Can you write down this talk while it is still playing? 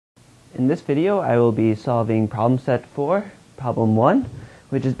In this video I will be solving problem set 4, problem 1,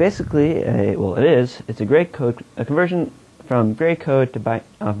 which is basically it's a conversion from gray code to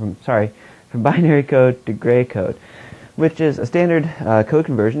from binary code to gray code, which is a standard code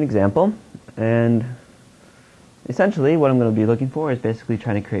conversion example. And essentially what I'm going to be looking for is basically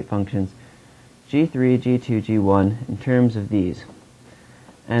trying to create functions G3, G2, G1 in terms of these.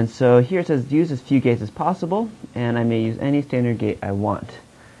 And so here it says use as few gates as possible, and I may use any standard gate I want.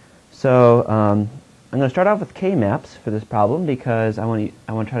 So I'm going to start off with k-maps for this problem because I want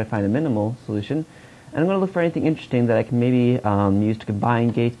to try to find a minimal solution. And I'm going to look for anything interesting that I can maybe use to combine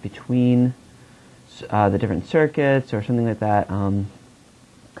gates between the different circuits or something like that, and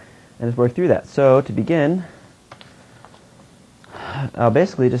just work through that. So to begin, I'll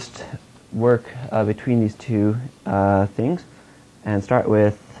basically just work between these two things and start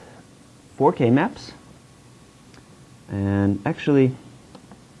with 4 k-maps. And actually,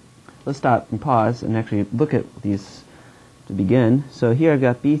 let's stop and pause and actually look at these to begin. So here I've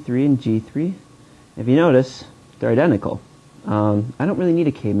got B3 and G3. If you notice, they're identical. I don't really need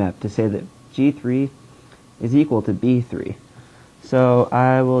a k-map to say that G3 is equal to B3. So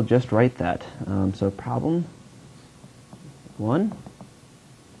I will just write that. So problem 1,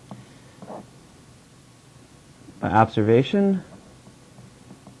 by observation,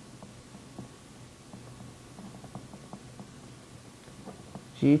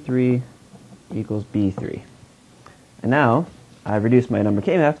 G3 equals B3. And now I've reduced my number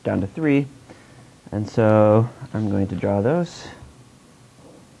k-maps down to 3, and so I'm going to draw those.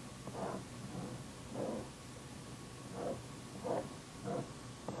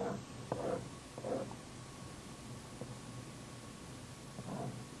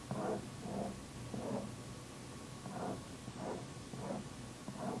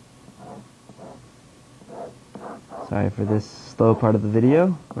 Sorry for this slow part of the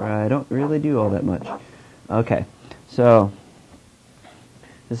video where I don't really do all that much. Okay, so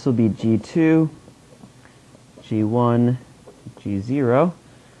this will be G2, G1, G0,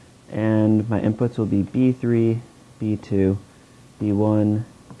 and my inputs will be B3, B2, B1,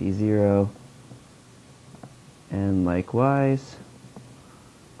 B0, and likewise.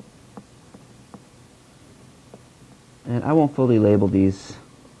 And I won't fully label these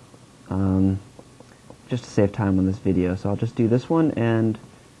just to save time on this video, so I'll just do this one and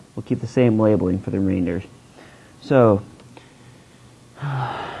we'll keep the same labeling for the remainder. So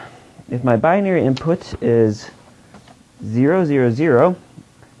if my binary input is 0, 0, 0,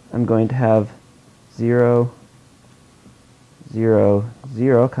 I'm going to have 0, 0,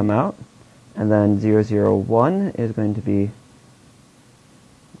 0 come out, and then 0, 0, 1 is going to be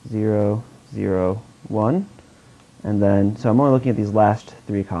 0, 0, 1, and then, so I'm only looking at these last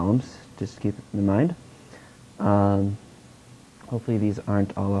 3 columns, just keep it in mind. Hopefully these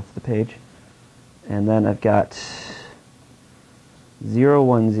aren't all off the page. And then I've got 0,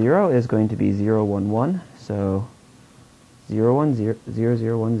 1, 0 is going to be 0, 1, 1. So 0, 1, 0, 0,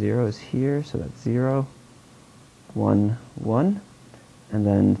 0, 1, 0 is here. So that's 0, 1, 1. And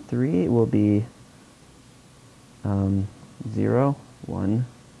then 3 will be 0, 1,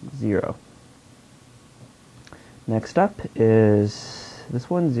 0. Next up is this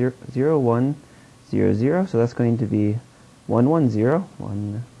one, 0, 0, 1, 0, 0, so that's going to be 1, 1, 0,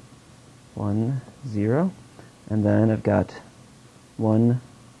 1, 1, 0, and then I've got 1,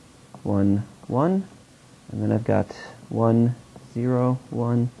 1, 1, and then I've got 1, 0,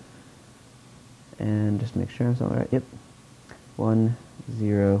 1, and just make sure I'm still right, yep, 1,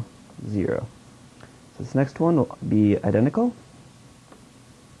 0, 0. So this next one will be identical.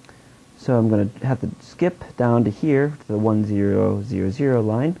 So I'm going to have to skip down to here, to the 1, 0, 0, 0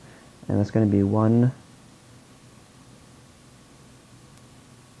 line, and that's going to be 1,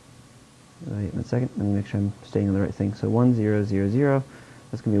 wait a second, let me make sure I'm staying on the right thing. So 1, 0, 0, 0,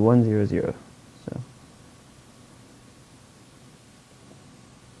 that's going to be 1, 0, 0. So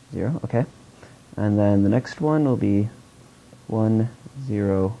 0, okay. And then the next one will be 1,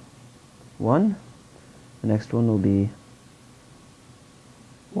 0, 1. The next one will be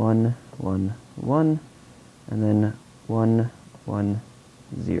 1, 1, 1, and then 1, 1,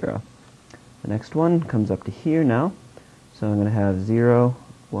 0. The next one comes up to here now, so I'm going to have 0,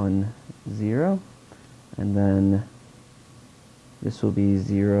 1, 0, and then this will be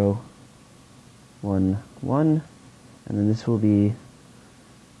 0, 1, 1, and then this will be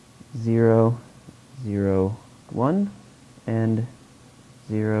 0, 0, 1, and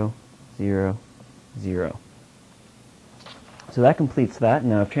 0, 0, 0. So that completes that.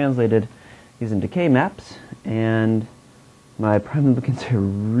 Now I've translated these into k-maps, and my prime implicants are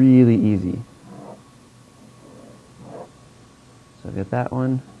really easy. So I've got that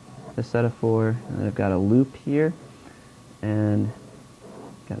one, this set of 4, and then I've got a loop here, and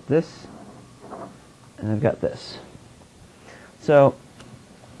got this, and I've got this. So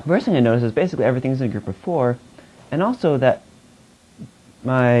the first thing I notice is basically everything's in a group of 4, and also that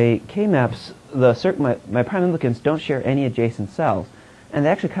my K-maps, my prime implicants don't share any adjacent cells, and they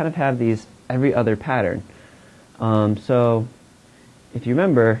actually kind of have these every other pattern. So if you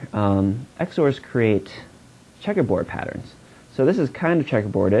remember, XORs create checkerboard patterns. So this is kind of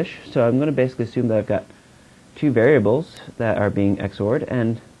checkerboard-ish, so I'm going to basically assume that I've got 2 variables that are being XORed,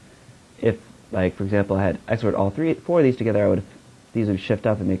 and if, like, for example, I had XORed all 4 of these together, these would shift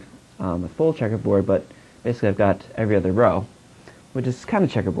up and make a full checkerboard, but basically I've got every other row, which is kind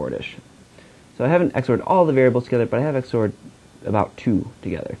of checkerboard-ish. So I haven't XORed all the variables together, but I have XORed about 2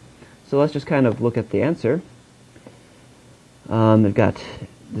 together. So let's just kind of look at the answer. I've got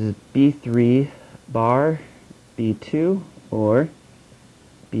this is B3 bar B2 or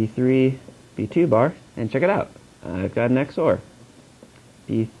B3 B2 bar, and check it out. I've got an XOR.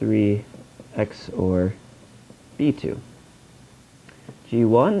 B3 XOR B2.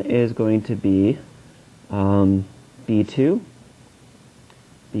 G1 is going to be B2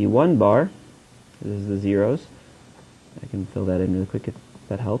 B1 bar. This is the zeros. I can fill that in really quick if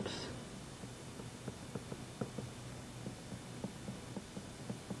that helps.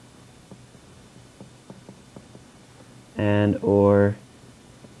 And or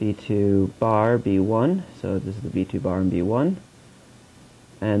B2 bar B1, so this is the B2 bar and B1.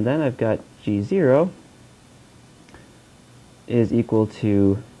 And then I've got G0 is equal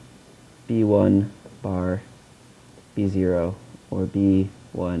to B1 bar B0 or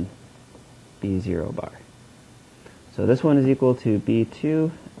B1 B0 bar. So this one is equal to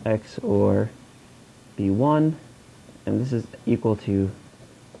B2 XOR B1, and this is equal to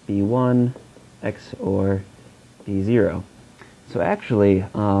B1 XOR B0. So actually,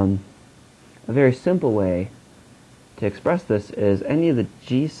 a very simple way to express this is any of the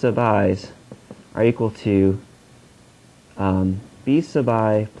G sub i's are equal to B sub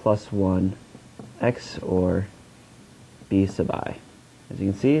I plus 1 XOR B sub I. As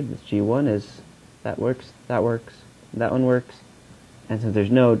you can see, this G1 is, that works, that one works, and since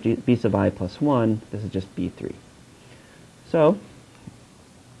there's no B sub I plus 1, this is just B3. So,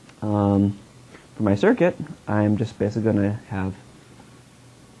 for my circuit, I'm just basically going to have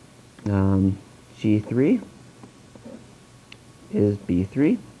G3 is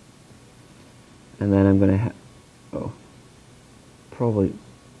B3, and then I'm going to have, probably,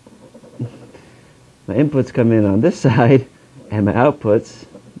 my inputs come in on this side, and my outputs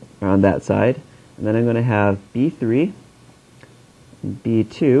are on that side, and then I'm going to have B3 and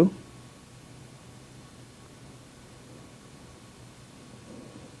B2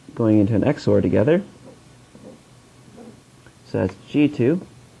 going into an XOR together. So that's G2,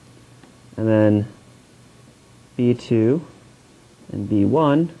 and then B2 and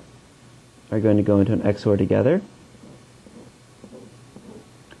B1 are going to go into an XOR together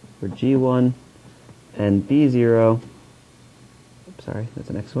for G1, and B0, oops, sorry, that's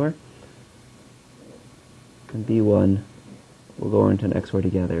an XOR, and B1 will go into an XOR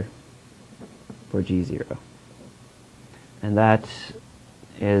together for G0. And that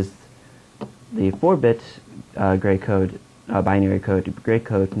is the 4-bit gray code, binary code to gray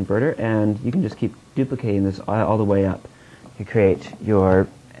code converter, and you can just keep duplicating this all the way up to create your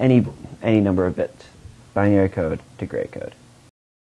any number of bit binary code to gray code.